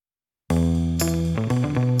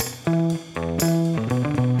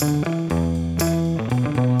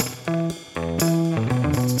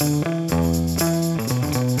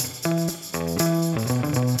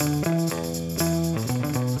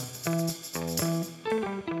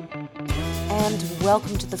and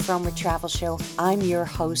welcome to the Fromer Travel Show. I'm your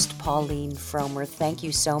host, Pauline Fromer. Thank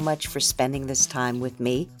you so much for spending this time with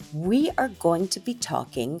me. We are going to be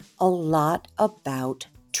talking a lot about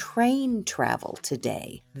train travel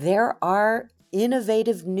today. There are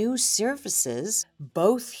innovative new services,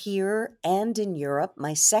 both here and in Europe.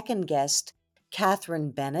 My second guest,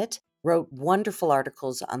 Catherine Bennett, wrote wonderful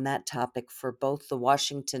articles on that topic for both the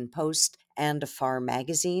Washington Post and Afar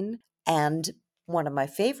magazine. And one of my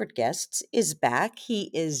favorite guests is back. He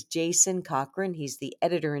is Jason Cochran. He's the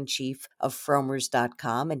editor-in-chief of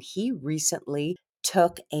Fromers.com, and he recently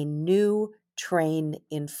took a new train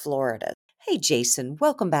in Florida. Hey, Jason,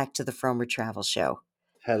 welcome back to the Fromer Travel Show.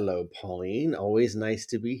 Hello, Pauline. Always nice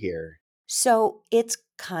to be here. So it's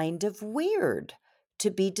kind of weird to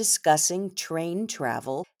be discussing train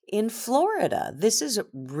travel in Florida. This is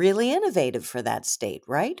really innovative for that state,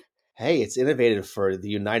 right? Hey, it's innovative for the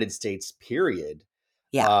United States, period.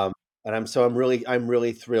 Yeah. Um, and I'm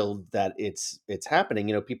really thrilled that it's happening.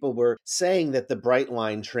 You know, people were saying that the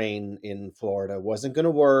Brightline train in Florida wasn't going to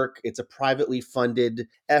work. It's a privately funded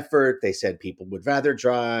effort. They said people would rather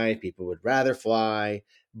drive, people would rather fly.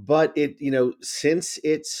 But since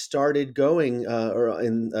it started going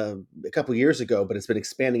a couple years ago, but it's been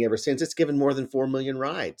expanding ever since. It's given more than 4 million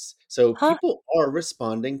rides. So Huh? people are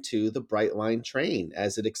responding to the Brightline train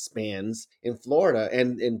as it expands in Florida,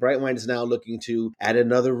 and Brightline is now looking to add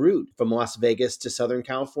another route from Las Vegas to Southern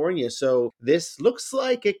California. So this looks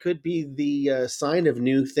like it could be the sign of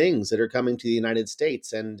new things that are coming to the United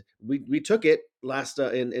States, and we took it last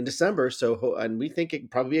in December. And we think it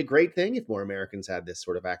probably be a great thing if more Americans had this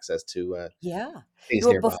sort of access to Yeah. things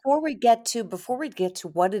Well, nearby. before we get to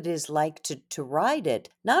what it is like to ride it,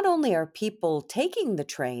 not only are people taking the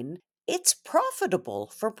train, it's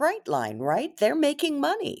profitable for Brightline, right? They're making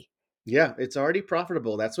money. Yeah, it's already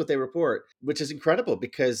profitable. That's what they report, which is incredible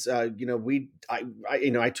because I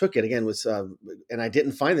took it again and I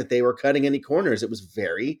didn't find that they were cutting any corners. It was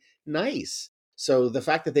very nice. So the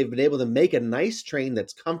fact that they've been able to make a nice train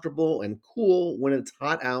that's comfortable and cool when it's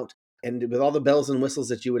hot out, and with all the bells and whistles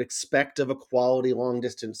that you would expect of a quality long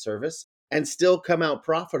distance service, and still come out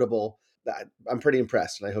profitable, I'm pretty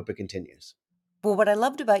impressed, and I hope it continues. Well, what I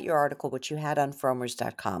loved about your article, which you had on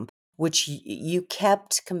fromers.com, which you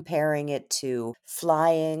kept comparing it to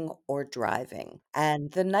flying or driving. And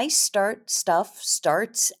the nice stuff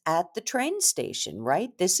starts at the train station,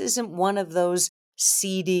 right? This isn't one of those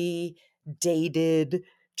seedy, dated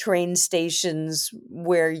train stations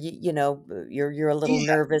where you're a little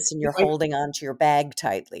Yeah. nervous and you're holding on to your bag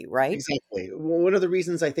tightly, right? Exactly. Well, one of the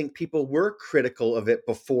reasons I think people were critical of it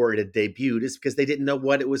before it had debuted is because they didn't know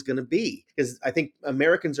what it was going to be. Because I think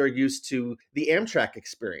Americans are used to the Amtrak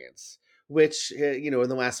experience, which, in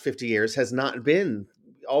the last 50 years has not been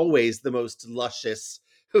always the most luscious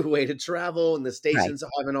way to travel. And the Right. stations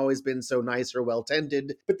haven't always been so nice or well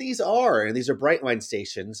tended. But these are Brightline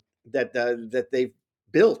stations that they've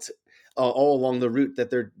built all along the route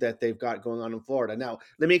that they've got going on in Florida. Now,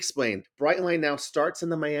 let me explain. Brightline now starts in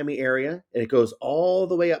the Miami area and it goes all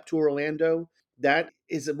the way up to Orlando. That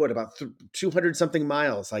is about 200 something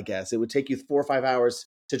miles, I guess. It would take you 4 or 5 hours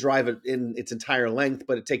to drive it in its entire length,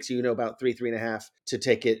 but it takes you, about three and a half to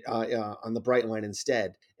take it on the Brightline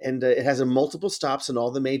instead. And it has a multiple stops in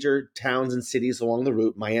all the major towns and cities along the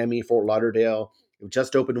route: Miami, Fort Lauderdale. It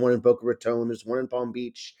just opened one in Boca Raton. There's one in Palm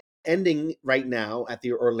Beach, ending right now at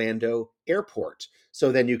the Orlando airport.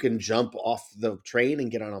 So then you can jump off the train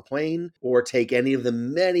and get on a plane or take any of the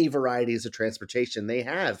many varieties of transportation they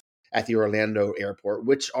have at the Orlando airport,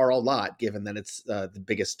 which are a lot given that it's the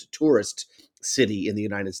biggest tourist city in the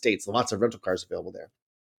United States. Lots of rental cars available there.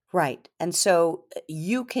 Right. And so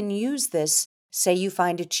you can use this. Say you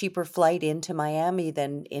find a cheaper flight into Miami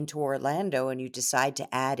than into Orlando, and you decide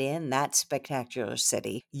to add in that spectacular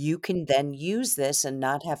city. You can then use this and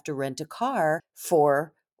not have to rent a car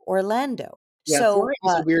for Orlando. Yeah, So,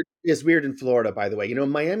 flying is weird in Florida, by the way.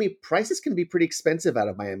 Miami prices can be pretty expensive out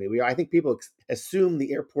of Miami. I think people assume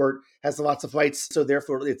the airport has lots of flights, so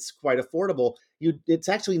therefore it's quite affordable. It's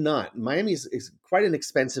actually not. Miami is quite an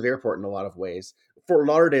expensive airport in a lot of ways. Fort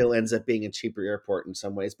Lauderdale ends up being a cheaper airport in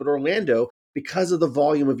some ways, but Orlando, because of the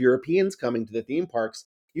volume of Europeans coming to the theme parks,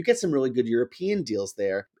 you get some really good European deals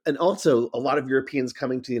there. And also, a lot of Europeans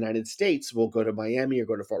coming to the United States will go to Miami or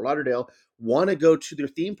go to Fort Lauderdale, want to go to their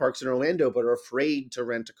theme parks in Orlando, but are afraid to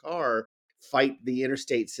rent a car, fight the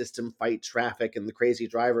interstate system, fight traffic and the crazy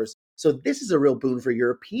drivers. So this is a real boon for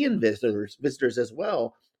European visitors as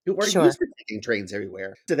well, who are sure. used to taking trains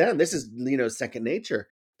everywhere. To them, this is, second nature,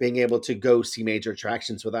 being able to go see major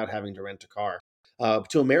attractions without having to rent a car.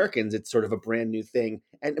 To Americans, it's sort of a brand new thing.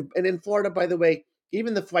 And in Florida, by the way,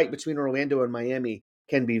 Even the flight between Orlando and Miami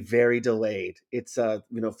can be very delayed. It's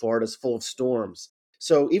Florida's full of storms.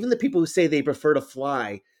 So even the people who say they prefer to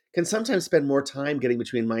fly can sometimes spend more time getting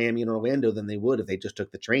between Miami and Orlando than they would if they just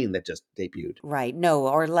took the train that just debuted. Right. No,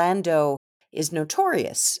 Orlando is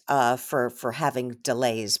notorious for having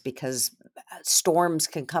delays because storms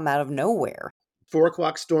can come out of nowhere. 4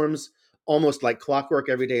 o'clock storms, almost like clockwork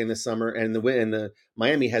every day in the summer, and the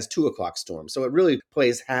Miami has 2 o'clock storms. So it really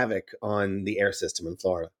plays havoc on the air system in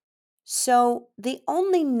Florida. So, the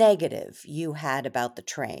only negative you had about the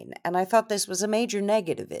train, and I thought this was a major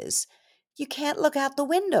negative, is you can't look out the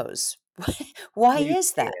windows. Why Well, you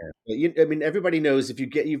is that? can. I mean, everybody knows if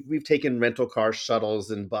we've taken rental car shuttles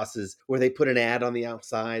and buses where they put an ad on the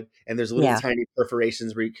outside and there's little Yeah. tiny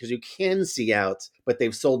perforations where because you can see out, but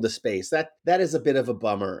they've sold the space. That is a bit of a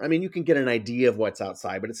bummer. I mean, you can get an idea of what's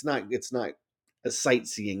outside, but it's not a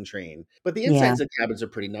sightseeing train. But the Yeah. insides of the cabins are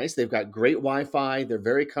pretty nice. They've got great Wi-Fi. They're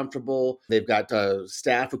very comfortable. They've got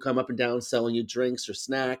staff who come up and down selling you drinks or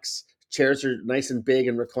snacks. Chairs are nice and big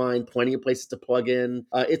and reclined. Plenty of places to plug in.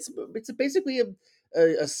 It's basically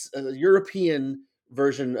a European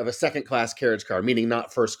version of a second class carriage car, meaning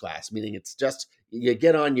not first class, meaning it's just you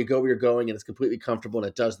get on, you go where you're going, and it's completely comfortable and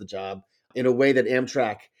it does the job in a way that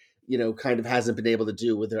Amtrak, kind of hasn't been able to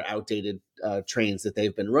do with their outdated trains that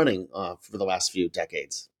they've been running for the last few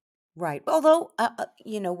decades. Right. Although,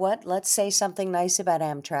 you know what? Let's say something nice about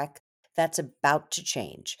Amtrak. That's about to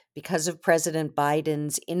change because of President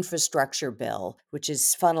Biden's infrastructure bill, which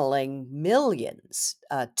is funneling millions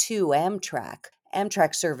to Amtrak.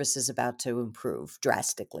 Amtrak service is about to improve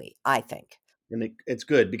drastically, I think. And it's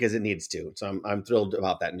good because it needs to. So I'm thrilled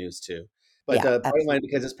about that news too. But Yeah, Brightline, absolutely.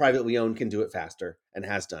 because it's privately owned, can do it faster and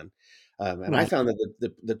has done. And I Right. found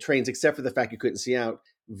that the trains, except for the fact you couldn't see out,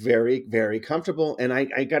 very very comfortable. And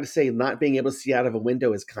I got to say, not being able to see out of a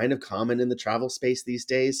window is kind of common in the travel space these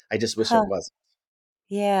days. I just wish it Huh. was.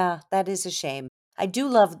 Yeah, that is a shame. I do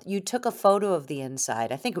love you took a photo of the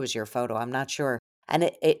inside. I think it was your photo, I'm not sure.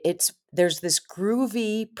 And it's there's this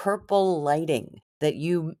groovy purple lighting that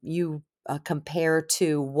you compare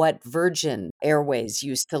to what Virgin Airways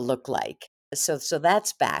used to look like. So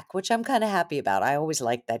that's back, which I'm kinda happy about. I always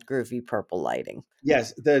liked that groovy purple lighting.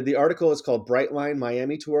 Yes, the article is called "Brightline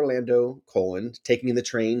Miami to Orlando: Taking the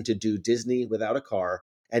train to do Disney without a car,"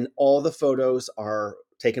 and all the photos are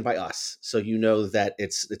taken by us, so you know that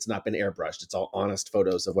it's not been airbrushed. It's all honest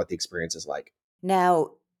photos of what the experience is like.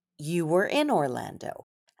 Now, you were in Orlando,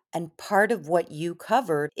 and part of what you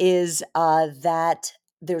covered is that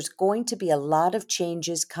there's going to be a lot of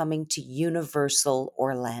changes coming to Universal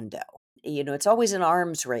Orlando. You know, it's always an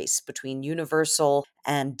arms race between Universal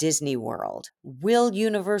and Disney World. Will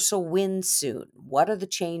Universal win soon? What are the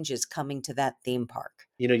changes coming to that theme park?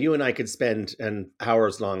 You and I could spend an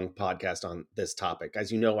hours long podcast on this topic.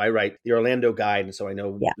 As you know, I write the Orlando Guide, and so I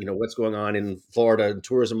know Yeah. what's going on in Florida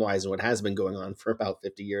tourism wise and what has been going on for about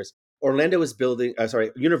 50 years. Orlando is building,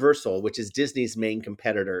 Universal, which is Disney's main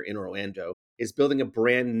competitor in Orlando, is building a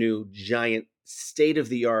brand new, giant, state of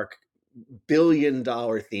the art, $1 billion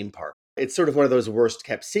theme park. It's sort of one of those worst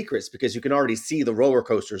kept secrets because you can already see the roller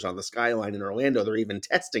coasters on the skyline in Orlando. They're even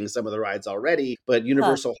testing some of the rides already, but Huh.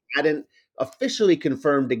 Universal hadn't officially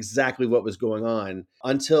confirmed exactly what was going on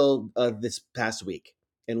until this past week,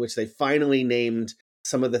 in which they finally named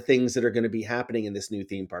some of the things that are going to be happening in this new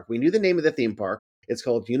theme park. We knew the name of the theme park. It's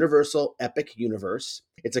called Universal Epic Universe.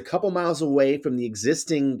 It's a couple miles away from the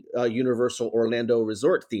existing Universal Orlando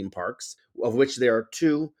Resort theme parks, of which there are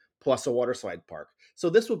two plus a water slide park. So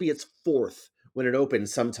this will be its fourth when it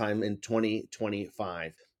opens sometime in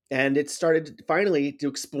 2025. And it started finally to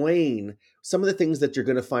explain some of the things that you're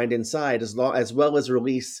going to find inside, as well as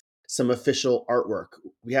release some official artwork.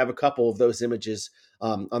 We have a couple of those images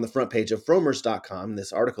on the front page of Fromers.com,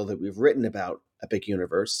 this article that we've written about Epic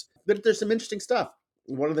Universe. But there's some interesting stuff.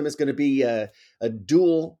 One of them is going to be a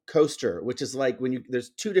dual coaster, which is like when there's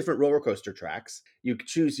two different roller coaster tracks. You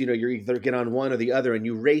choose, you either get on one or the other, and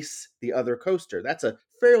you race the other coaster. That's a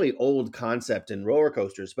fairly old concept in roller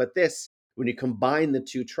coasters, but this, when you combine the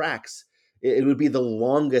two tracks, it would be the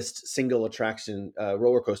longest single attraction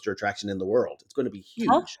roller coaster attraction in the world. It's going to be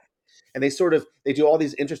Huh? huge. And they do all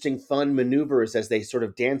these interesting fun maneuvers as they sort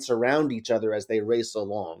of dance around each other as they race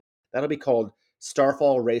along. That'll be called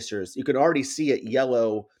Starfall Racers. You can already see it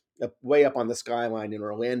yellow way up on the skyline in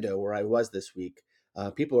Orlando where I was this week.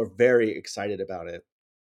 People are very excited about it.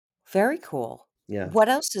 Very cool. Yeah. What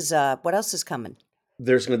else is coming?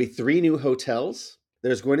 There's going to be 3 new hotels.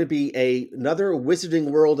 There's going to be another Wizarding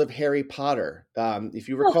World of Harry Potter. If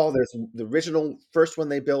you Oh, recall, there's the original first one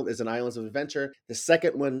they built is an Islands of Adventure. The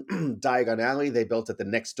second one, Diagon Alley, they built at the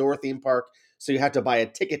next door theme park. So you had to buy a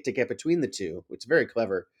ticket to get between the two, which is very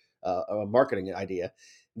clever marketing idea.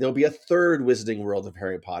 There'll be a third Wizarding World of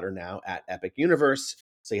Harry Potter now at Epic Universe.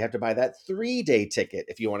 So you have to buy that 3-day ticket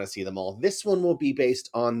if you want to see them all. This one will be based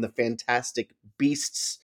on the Fantastic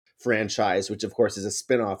Beasts franchise, which of course is a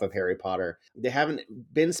spin-off of Harry Potter. They haven't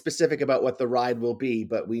been specific about what the ride will be,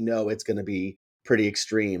 but we know it's going to be pretty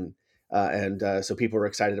extreme. And so people are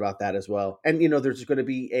excited about that as well. And, there's going to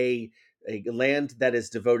be a land that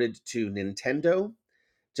is devoted to Nintendo,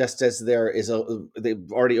 just as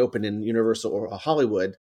they've already opened in Universal or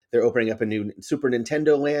Hollywood. They're opening up a new Super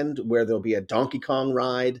Nintendo land where there'll be a Donkey Kong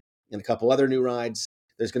ride and a couple other new rides.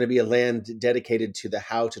 There's going to be a land dedicated to the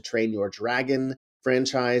How to Train Your Dragon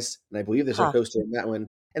franchise, and I believe there's a huh. coaster in that one.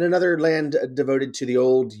 And another land devoted to the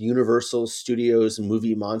old Universal Studios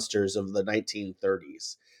movie monsters of the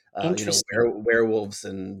 1930s. Interesting. Werewolves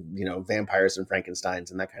and vampires and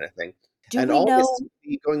Frankenstein's and that kind of thing. Do And we all this know?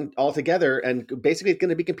 is going all together, and basically it's going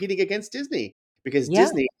to be competing against Disney because Yeah.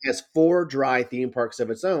 Disney has 4 dry theme parks of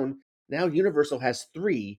its own. Now Universal has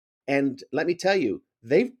 3, and let me tell you,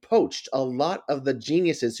 they've poached a lot of the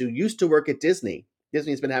geniuses who used to work at Disney.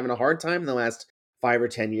 Disney's been having a hard time in the last 5 or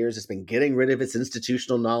 10 years. It's been getting rid of its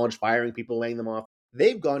institutional knowledge, firing people, laying them off.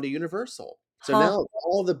 They've gone to Universal. So Huh. now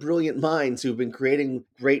all the brilliant minds who've been creating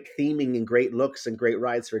great theming and great looks and great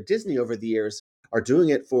rides for Disney over the years are doing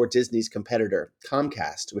it for Disney's competitor,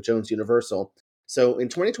 Comcast, which owns Universal. So in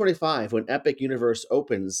 2025, when Epic Universe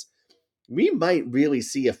opens, we might really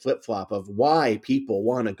see a flip flop of why people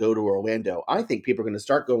want to go to Orlando. I think people are going to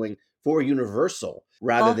start going for Universal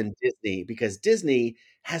rather Huh. than Disney because Disney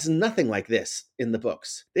has nothing like this in the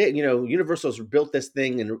books. Universal's built this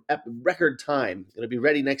thing in record time. It'll be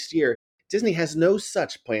ready next year. Disney has no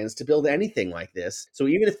such plans to build anything like this. So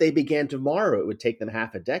even if they began tomorrow, it would take them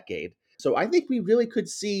half a decade. So I think we really could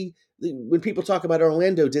see when people talk about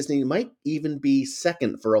Orlando, Disney might even be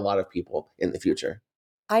second for a lot of people in the future.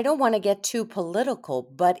 I don't want to get too political,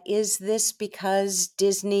 but is this because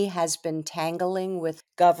Disney has been tangling with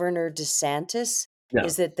Governor DeSantis? No,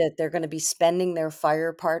 Is it that they're going to be spending their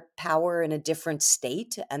fire part power in a different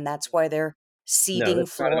state and that's why they're no, ceding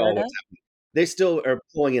that's not at all Florida? what's happening. They still are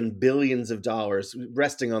pulling in billions of dollars,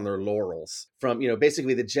 resting on their laurels from,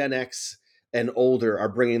 basically the Gen X and older are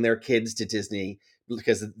bringing their kids to Disney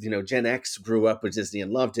because, Gen X grew up with Disney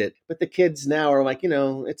and loved it. But the kids now are like,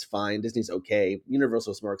 it's fine. Disney's okay.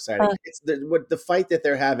 Universal's more exciting. Huh. It's the fight that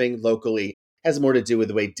they're having locally has more to do with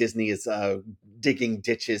the way Disney is digging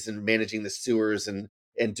ditches and managing the sewers and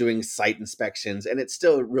doing site inspections. And it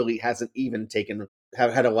still really hasn't even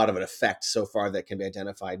have had a lot of an effect so far that can be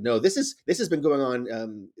identified. No, this has been going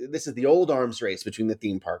on. This is the old arms race between the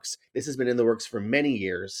theme parks. This has been in the works for many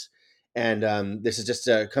years, and this is just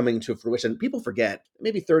coming to fruition. People forget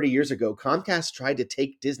maybe 30 years ago, Comcast tried to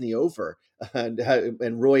take Disney over,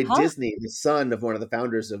 and Roy Huh. Disney, the son of one of the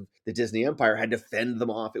founders of the Disney Empire, had to fend them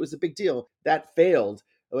off. It was a big deal. That failed.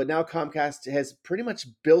 But now Comcast has pretty much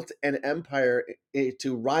built an empire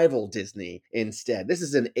to rival Disney instead. This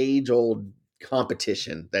is an age old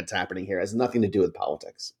competition that's happening here. It has nothing to do with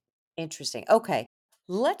politics. Interesting. Okay.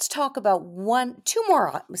 Let's talk about two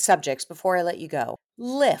more subjects before I let you go.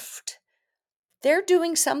 Lyft. They're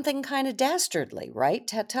doing something kind of dastardly, right?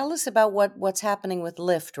 Tell us about what's happening with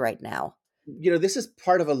Lyft right now. This is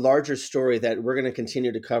part of a larger story that we're going to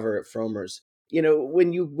continue to cover at Fromers.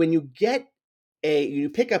 When you get you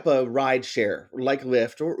pick up a ride share like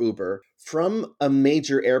Lyft or Uber from a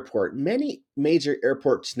major airport. Many major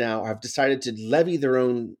airports now have decided to levy their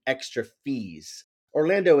own extra fees.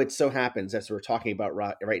 Orlando, it so happens, as we're talking about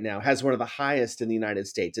right now, has one of the highest in the United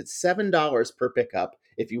States. It's $7 per pickup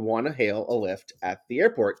if you want to hail a Lyft at the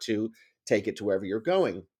airport to take it to wherever you're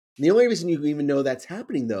going. The only reason you even know that's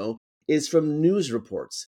happening, though, is from news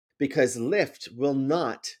reports because Lyft will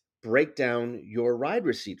not break down your ride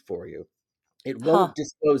receipt for you. It Huh. won't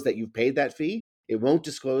disclose that you've paid that fee. It won't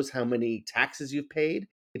disclose how many taxes you've paid.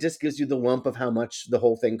 It just gives you the lump of how much the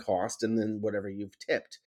whole thing cost and then whatever you've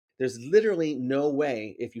tipped. There's literally no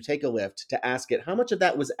way, if you take a Lyft, to ask it how much of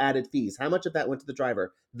that was added fees, how much of that went to the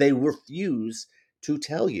driver. They refuse to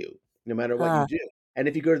tell you, no matter what you Huh. do. And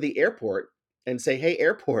if you go to the airport and say, hey,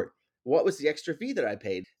 airport, what was the extra fee that I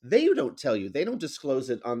paid? They don't tell you. They don't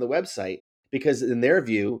disclose it on the website because in their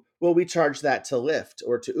view, well, we charge that to Lyft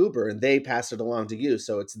or to Uber and they pass it along to you.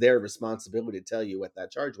 So it's their responsibility to tell you what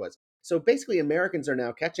that charge was. So basically, Americans are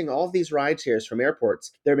now catching all of these ride shares from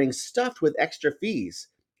airports. They're being stuffed with extra fees.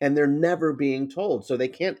 and they're never being told. So they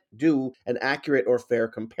can't do an accurate or fair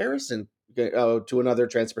comparison to another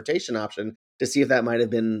transportation option to see if that might have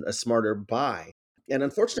been a smarter buy. And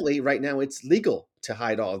unfortunately, right now it's legal to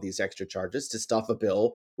hide all of these extra charges, to stuff a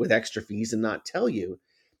bill with extra fees and not tell you.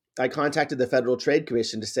 I contacted the Federal Trade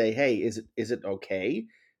Commission to say, hey, is it okay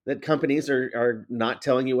that companies are not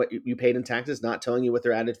telling you what you paid in taxes, not telling you what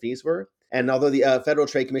their added fees were? And although the Federal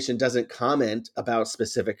Trade Commission doesn't comment about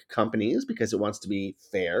specific companies because it wants to be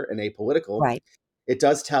fair and apolitical, Right. it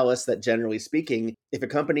does tell us that generally speaking, if a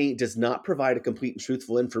company does not provide a complete and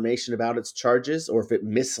truthful information about its charges, or if it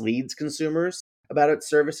misleads consumers about its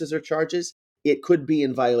services or charges, it could be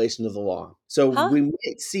in violation of the law. So Huh? we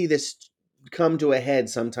might see this come to a head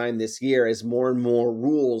sometime this year as more and more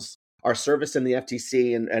rules are serviced in the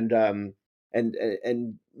FTC,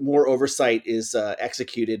 and more oversight is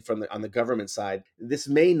executed from on the government side. This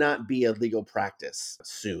may not be a legal practice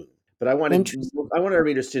soon. But Interesting. I want our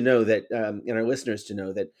readers to know that, and our listeners to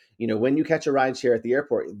know that, when you catch a ride share at the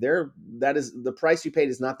airport, that is the price you paid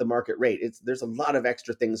is not the market rate. There's a lot of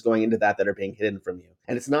extra things going into that are being hidden from you,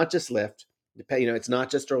 and it's not just Lyft. It's not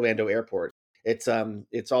just Orlando Airport. It's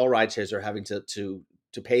all ride shares are having to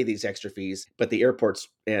pay these extra fees, but the airports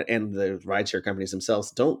and the rideshare companies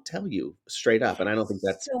themselves don't tell you straight up, and I don't think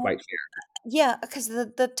that's So, quite fair. yeah, because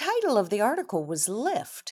the title of the article was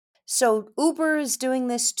Lyft. So Uber is doing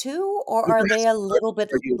this too, or are Uber they has a little bit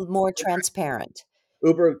for you. more transparent?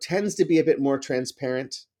 Uber tends to be a bit more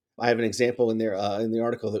transparent. I have an example in there in the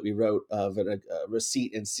article that we wrote of a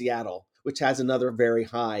receipt in Seattle, which has another very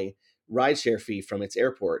high rideshare fee from its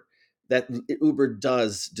airport that Uber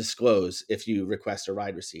does disclose if you request a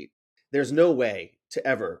ride receipt. There's no way to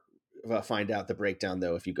ever find out the breakdown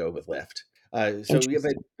though if you go with Lyft. So yeah,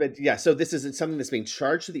 Interesting. but yeah, so this is something that's being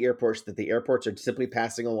charged to the airports that the airports are simply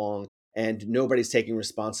passing along, and nobody's taking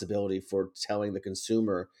responsibility for telling the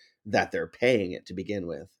consumer that they're paying it to begin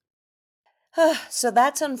with. So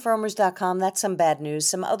that's on Fromers.com. That's some bad news.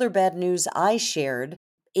 Some other bad news I shared.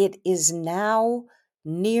 It is now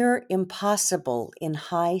near impossible in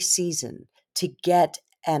high season to get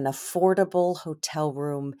an affordable hotel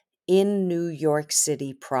room in New York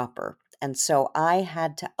City proper. And so I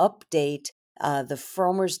had to update the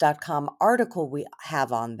Fromers.com article we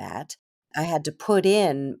have on that. I had to put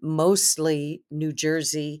in mostly New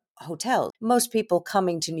Jersey hotels. Most people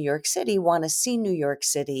coming to New York City want to see New York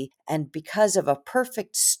City. And because of a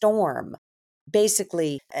perfect storm,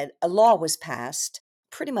 basically a law was passed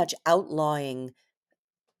pretty much outlawing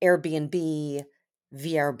Airbnb,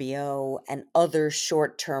 VRBO, and other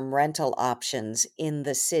short term rental options in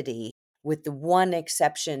the city, with the one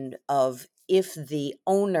exception of if the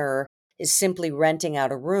owner is simply renting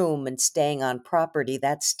out a room and staying on property,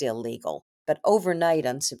 that's still legal. But overnight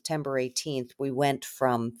on September 18th, we went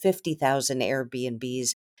from 50,000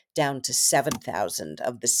 Airbnbs down to 7,000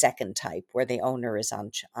 of the second type where the owner is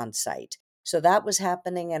on site. So that was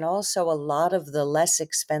happening. And also, a lot of the less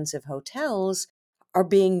expensive hotels are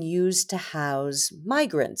being used to house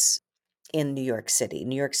migrants in New York City.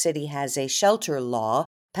 New York City has a shelter law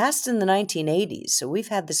passed in the 1980s, so we've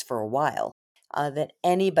had this for a while, that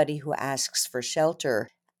anybody who asks for shelter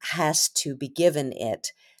has to be given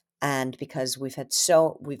it. And because we've had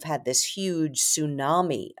this huge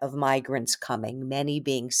tsunami of migrants coming, many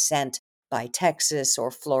being sent by Texas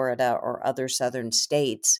or Florida or other southern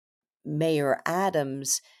states, Mayor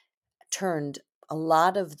Adams turned a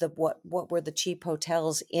lot of the what were the cheap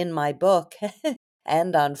hotels in my book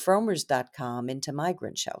and on fromers.com into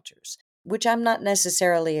migrant shelters, which I'm not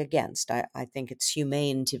necessarily against. I think it's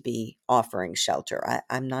humane to be offering shelter.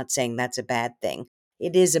 I'm not saying that's a bad thing.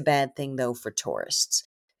 It is a bad thing, though, for tourists,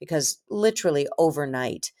 because literally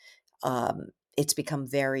overnight, it's become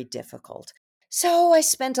very difficult. So I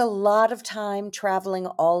spent a lot of time traveling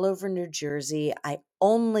all over New Jersey. I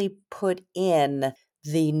only put in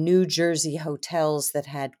the New Jersey hotels that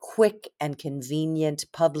had quick and convenient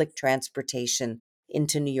public transportation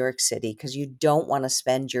into New York City, because you don't want to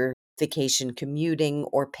spend your vacation commuting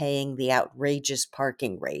or paying the outrageous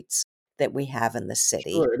parking rates that we have in the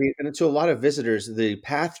city. Sure. I mean, and to a lot of visitors, the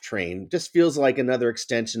PATH train just feels like another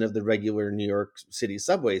extension of the regular New York City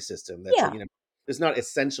subway system. Yeah, There's not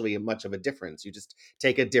essentially much of a difference. You just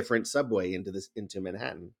take a different subway into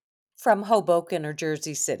Manhattan. from Hoboken or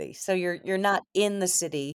Jersey City. So you're not in the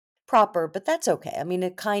city proper, but that's okay. I mean,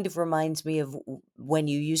 it kind of reminds me of when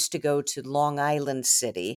you used to go to Long Island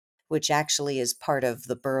City, which actually is part of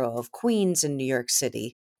the borough of Queens in New York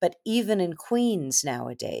City. But even in Queens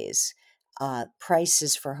nowadays,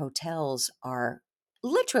 prices for hotels are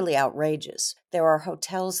literally outrageous. There are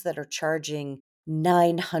hotels that are charging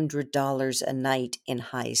 $900 a night in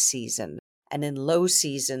high season. And in low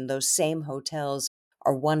season, those same hotels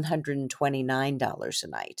are $129 a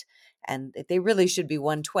night. And they really should be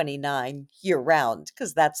 129 year round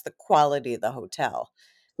because that's the quality of the hotel.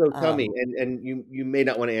 So tell me, Um, and you may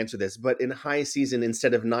not want to answer this, but in high season,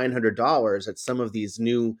 instead of $900 at some of these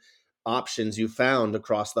new options you found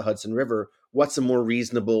across the Hudson River, what's a more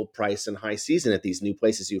reasonable price in high season at these new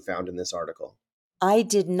places you found in this article? I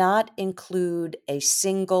did not include a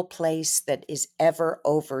single place that is ever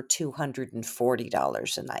over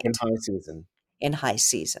 $240 a In night high season. in high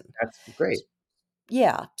season. That's great.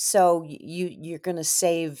 Yeah, so you're gonna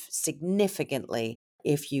save significantly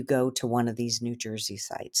if you go to one of these New Jersey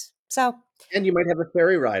sites. So, And you might have a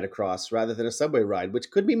ferry ride across rather than a subway ride, which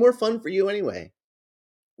could be more fun for you anyway.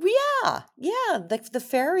 yeah, yeah, the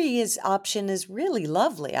ferry is option is really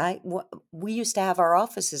lovely. We used to have our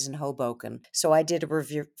offices in Hoboken, so I did a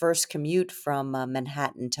reverse commute from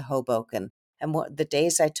Manhattan to Hoboken. And the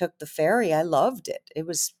days I took the ferry, I loved it. It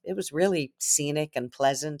was really scenic and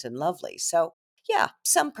pleasant and lovely. So, yeah,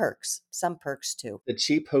 some perks too. The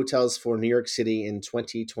Cheap Hotels for New York City in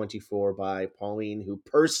 2024 by Pauline, who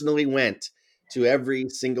personally went to every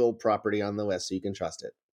single property on the list, so you can trust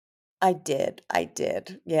it. I did.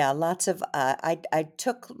 Yeah, lots of, I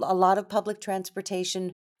took a lot of public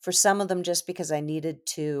transportation for some of them just because I needed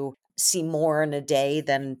to see more in a day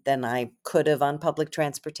than I could have on public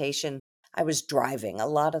transportation. I was driving. A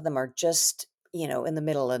lot of them are just, in the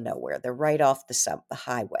middle of nowhere. They're right off the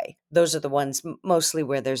highway. Those are the ones mostly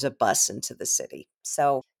where there's a bus into the city.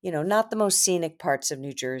 So, not the most scenic parts of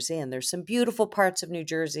New Jersey, and there's some beautiful parts of New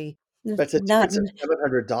Jersey. But it's a Not difference of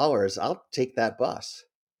 $700. I'll take that bus.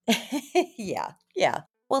 Yeah, yeah.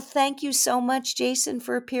 Well, thank you so much, Jason,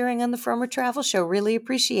 for appearing on the Fromer Travel Show. Really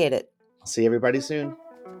appreciate it. I'll see everybody soon.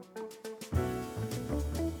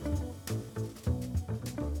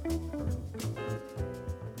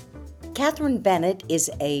 Catherine Bennett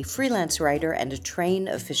is a freelance writer and a train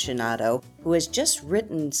aficionado who has just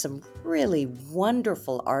written some really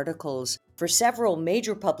wonderful articles for several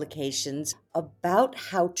major publications about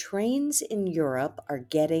how trains in Europe are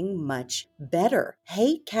getting much better.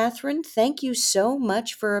 Hey, Catherine, thank you so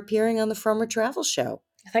much for appearing on the Fromer Travel Show.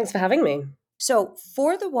 Thanks for having me. So,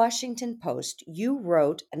 for the Washington Post, you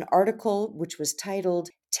wrote an article which was titled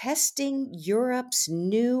Testing Europe's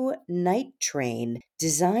New Night Train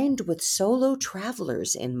Designed with Solo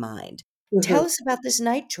Travelers in Mind. Tell us about this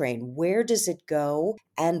night train. Where does it go?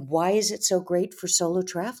 And why is it so great for solo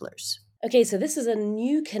travelers? Okay, so this is a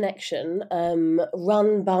new connection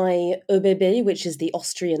run by ÖBB, which is the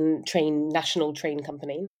Austrian national train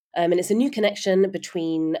company. And it's a new connection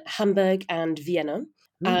between Hamburg and Vienna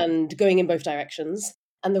and going in both directions.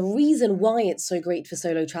 And the reason why it's so great for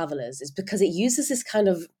solo travelers is because it uses this kind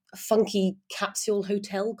of funky capsule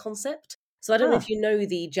hotel concept. So I don't know if you know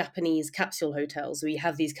the Japanese capsule hotels where you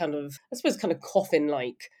have these kind of, I suppose, kind of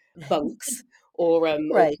coffin-like bunks or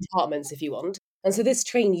Right. compartments, if you want. And so this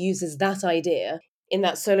train uses that idea in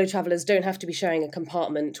that solo travelers don't have to be sharing a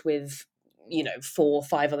compartment with, 4 or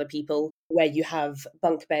 5 other people where you have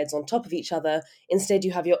bunk beds on top of each other. Instead,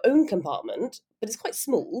 you have your own compartment, but it's quite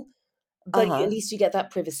small. But at Uh-huh. least you get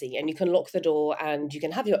that privacy and you can lock the door and you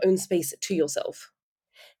can have your own space to yourself.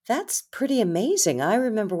 That's pretty amazing. I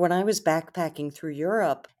remember when I was backpacking through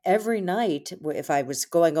Europe, every night, if I was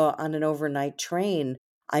going on an overnight train,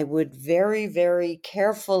 I would very, very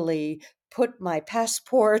carefully put my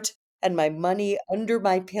passport and my money under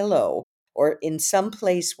my pillow or in some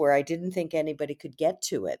place where I didn't think anybody could get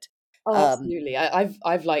to it. Oh, Um, absolutely.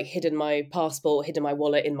 I've like hidden my passport, hidden my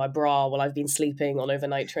wallet in my bra while I've been sleeping on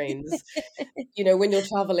overnight trains. When you're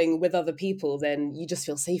traveling with other people, then you just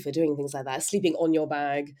feel safer doing things like that, sleeping on your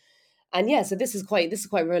bag. And yeah, so this is quite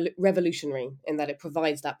revolutionary in that it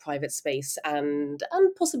provides that private space and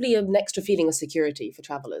possibly an extra feeling of security for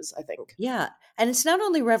travelers, I think. Yeah, and it's not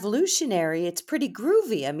only revolutionary, it's pretty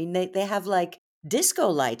groovy. I mean, they have, like, disco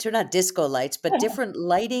lights or not disco lights, but different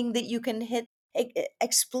lighting that you can hit.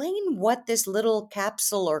 Explain what this little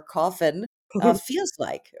capsule or coffin, feels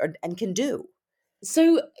like and can do.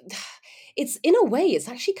 So it's in a way it's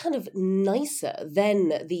actually kind of nicer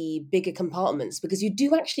than the bigger compartments because you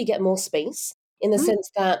do actually get more space in the Mm,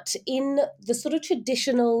 sense that in the sort of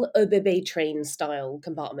traditional OBB train style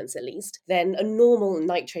compartments at least, then a normal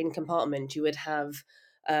night train compartment you would have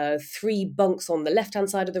 3 bunks on the left hand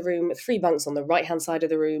side of the room, 3 bunks on the right hand side of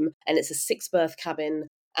the room, and it's a 6 berth cabin.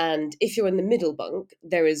 And if you're in the middle bunk,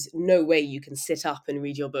 there is no way you can sit up and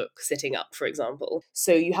read your book sitting up, for example.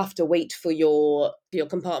 So you have to wait for your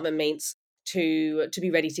compartment mates to be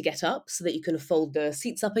ready to get up so that you can fold the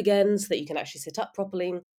seats up again so that you can actually sit up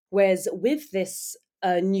properly. Whereas with this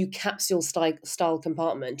a new capsule style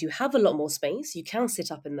compartment, you have a lot more space. You can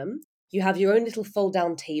sit up in them. You have your own little fold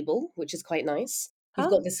down table, which is quite nice. You've Huh?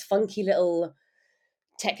 got this funky little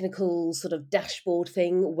technical sort of dashboard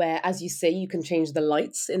thing where, as you say, you can change the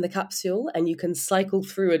lights in the capsule and you can cycle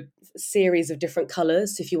through a series of different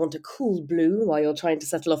colors. So if you want a cool blue while you're trying to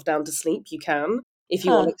settle off down to sleep, you can. If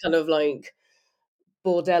you want Huh? a kind of like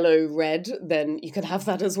bordello red, then you can have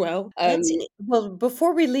that as well. Well,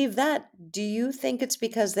 before we leave that, do you think it's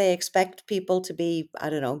because they expect people to be, I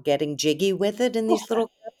don't know, getting jiggy with it in these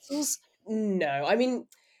little capsules? No, I mean,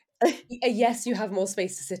 yes, you have more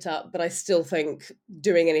space to sit up, but I still think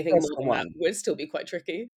doing anything Just more the than that one. would still be quite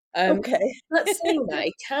tricky. Um, Okay. but saying that,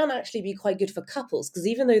 it can actually be quite good for couples because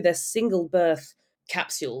even though they're single berth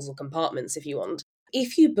capsules or compartments, if you want,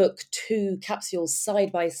 if you book two capsules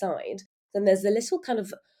side by side, then there's a little kind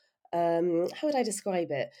of how would I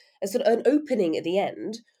describe it? A sort of an opening at the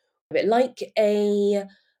end, a bit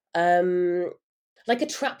um, like a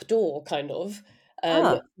trap door, kind of,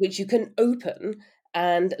 Ah, which you can open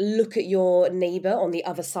and look at your neighbor on the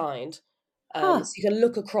other side. huh. So you can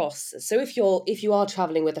look across. So if you are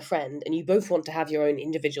traveling with a friend and you both want to have your own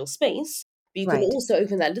individual space, but you can Right. also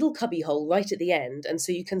open that little cubby hole right at the end, and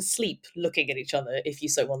so you can sleep looking at each other if you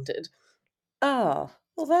so wanted. Oh,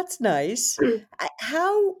 well, that's nice.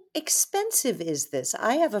 How expensive is this?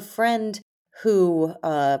 I have a friend who,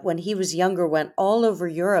 when he was younger, went all over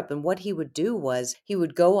Europe, and what he would do was he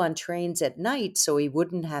would go on trains at night so he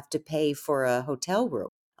wouldn't have to pay for a hotel room.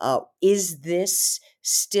 Is this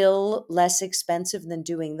still less expensive than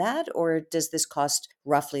doing that, or does this cost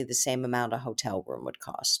roughly the same amount a hotel room would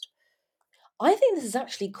cost? I think this is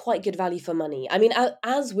actually quite good value for money. I mean,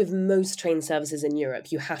 as with most train services in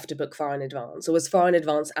Europe, you have to book far in advance, or as far in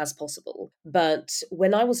advance as possible. But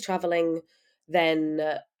when I was traveling,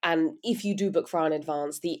 then and if you do book far in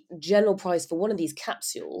advance, the general price for one of these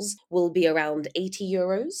capsules will be around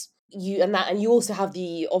 €80. And you also have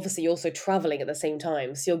the obviously you're also traveling at the same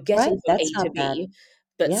time, so you're Right, getting from that's A to not bad. B,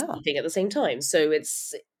 but Yeah, sleeping at the same time. So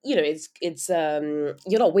it's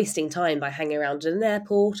you're not wasting time by hanging around at an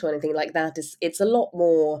airport or anything like that. It's a lot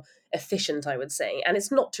more efficient, I would say, and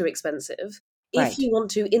it's not too expensive. If right. you want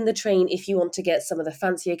to in the train, if you want to get some of the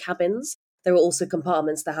fancier cabins, there are also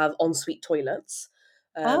compartments that have ensuite toilets.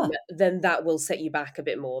 Ah, Then that will set you back a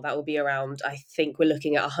bit more. That will be around, I think we're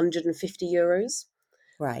looking at €150,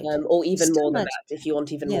 right. or even Still more than not, that if you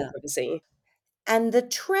want even more yeah. privacy. And the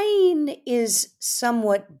train is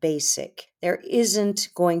somewhat basic. There isn't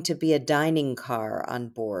going to be a dining car on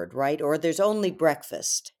board, right? Or there's only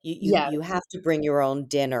breakfast. Yeah, You have to bring your own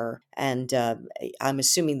dinner, and I'm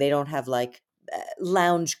assuming they don't have like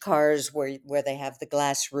lounge cars where they have the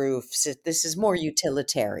glass roofs. This is more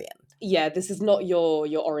utilitarian. yeah, this is not your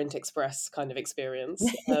Orient Express kind of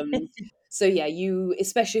experience. So yeah, you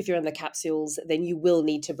especially if you're in the capsules, then you will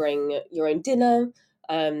need to bring your own dinner.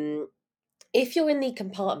 Um, if you're in the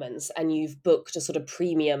compartments and you've booked a sort of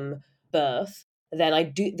premium berth, then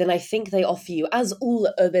I think they offer you, as all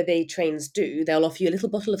ÖBB trains do, they'll offer you a little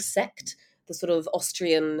bottle of Sekt, the sort of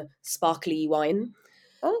Austrian sparkly wine,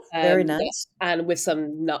 Oh, very um, nice. and with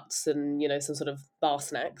some nuts and some sort of bar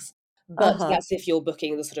snacks. Uh But huh. that's if you're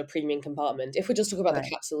booking the sort of premium compartment. If we're just talking about the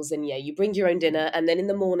Right. capsules, then yeah, you bring your own dinner, and then in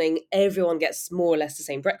the morning, everyone gets more or less the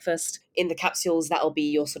same breakfast. In the capsules, that'll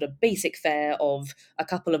be your sort of basic fare of a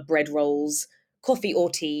couple of bread rolls, coffee or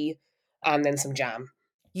tea, and then some jam.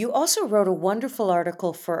 You also wrote a wonderful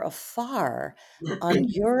article for Afar on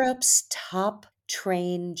Europe's top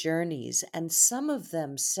train journeys, and some of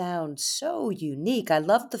them sound so unique. I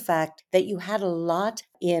love the fact that you had a lot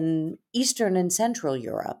in Eastern and Central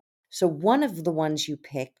Europe. So, one of the ones you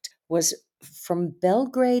picked was from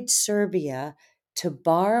Belgrade, Serbia to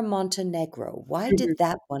Bar, Montenegro. Why did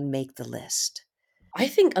that one make the list? I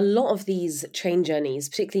think a lot of these train journeys,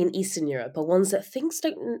 particularly in Eastern Europe, are ones that things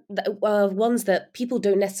don't, that, ones that people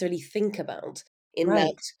don't necessarily think about. In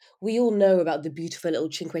that Right, we all know about the beautiful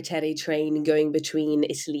little Cinque Terre train going between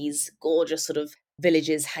Italy's gorgeous sort of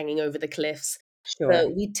villages hanging over the cliffs, but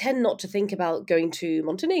sure. we tend not to think about going to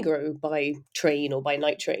Montenegro by train or by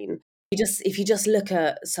night train. If you just look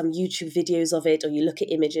at some YouTube videos of it or you look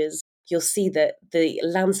at images, you'll see that the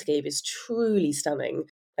landscape is truly stunning.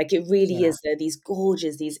 Like it really Yeah. is. There are these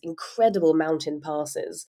gorges, these incredible mountain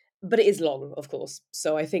passes. But it is long, of course.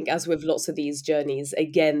 So I think, as with lots of these journeys,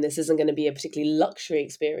 again, this isn't going to be a particularly luxury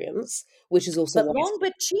experience, which is also But why, long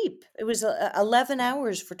but cheap. It was 11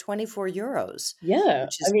 hours for 24 euros, yeah,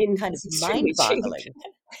 which I is mean, kind of it's extremely cheap. mind-boggling.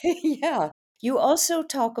 Yeah. You also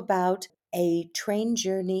talk about a train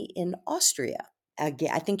journey in Austria.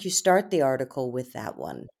 Again, I think you start the article with that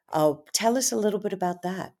one. Oh, tell us a little bit about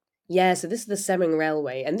that. Yeah, so this is the Semmering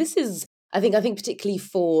Railway, and this is, I think particularly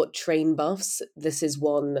for train buffs, this is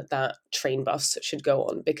one that train buffs should go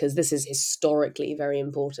on because this is historically very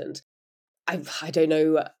important. I don't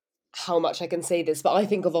know how much I can say this, but I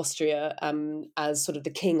think of Austria as sort of the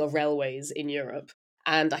king of railways in Europe.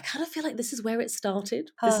 And I kind of feel like this is where it started.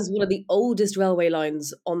 This Huh. is one of the oldest railway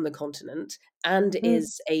lines on the continent and Mm.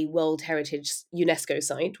 is a World Heritage UNESCO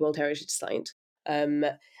site, World Heritage site. Um,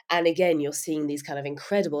 and again, you're seeing these kind of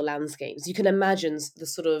incredible landscapes. You can imagine the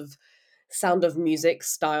sort of Sound of Music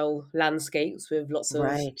style landscapes with lots of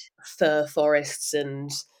Right. fir forests and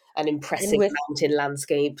an And impressive mountain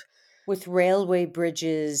landscape. with railway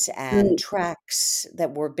bridges and Mm, tracks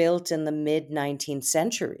that were built in the mid 19th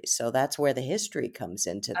century. So that's where the history comes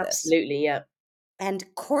into this. absolutely, yeah.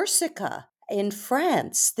 And Corsica in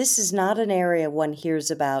France. This is not an area one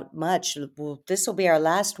hears about much. Well, this will be our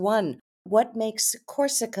last one. What makes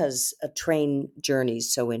Corsica's train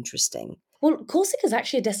journeys so interesting? Well, Corsica is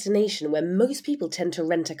actually a destination where most people tend to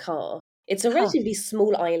rent a car. It's a Huh. relatively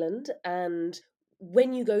small island, and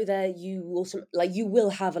when you go there, you also you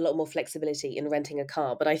will have a lot more flexibility in renting a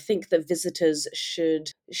car. But I think that visitors should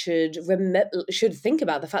think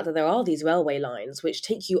about the fact that there are these railway lines which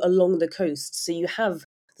take you along the coast, so you have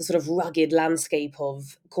the sort of rugged landscape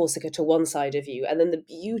of Corsica to one side of you, and then the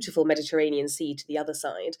beautiful Mediterranean Sea to the other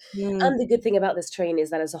side. Mm, And the good thing about this train is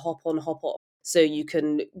that it's a hop on, hop off. So you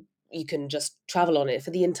can just travel on it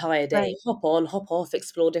for the entire day. right. Hop on, hop off,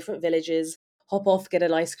 explore different villages, hop off, get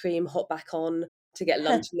an ice cream, hop back on to get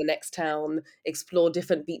lunch in the next town, explore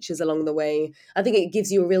different beaches along the way. I think it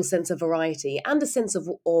gives you a real sense of variety and a sense of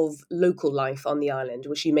local life on the island,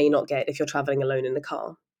 which you may not get if you're traveling alone in the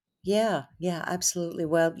car. Yeah, yeah, absolutely.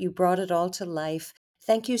 Well, you brought it all to life.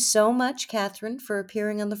 Thank you so much, Catherine, for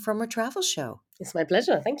appearing on the Frommer Travel Show. It's my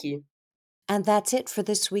pleasure. Thank you. And that's it for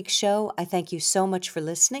this week's show. I thank you so much for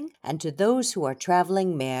listening. And to those who are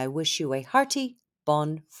traveling, may I wish you a hearty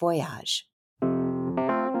bon voyage.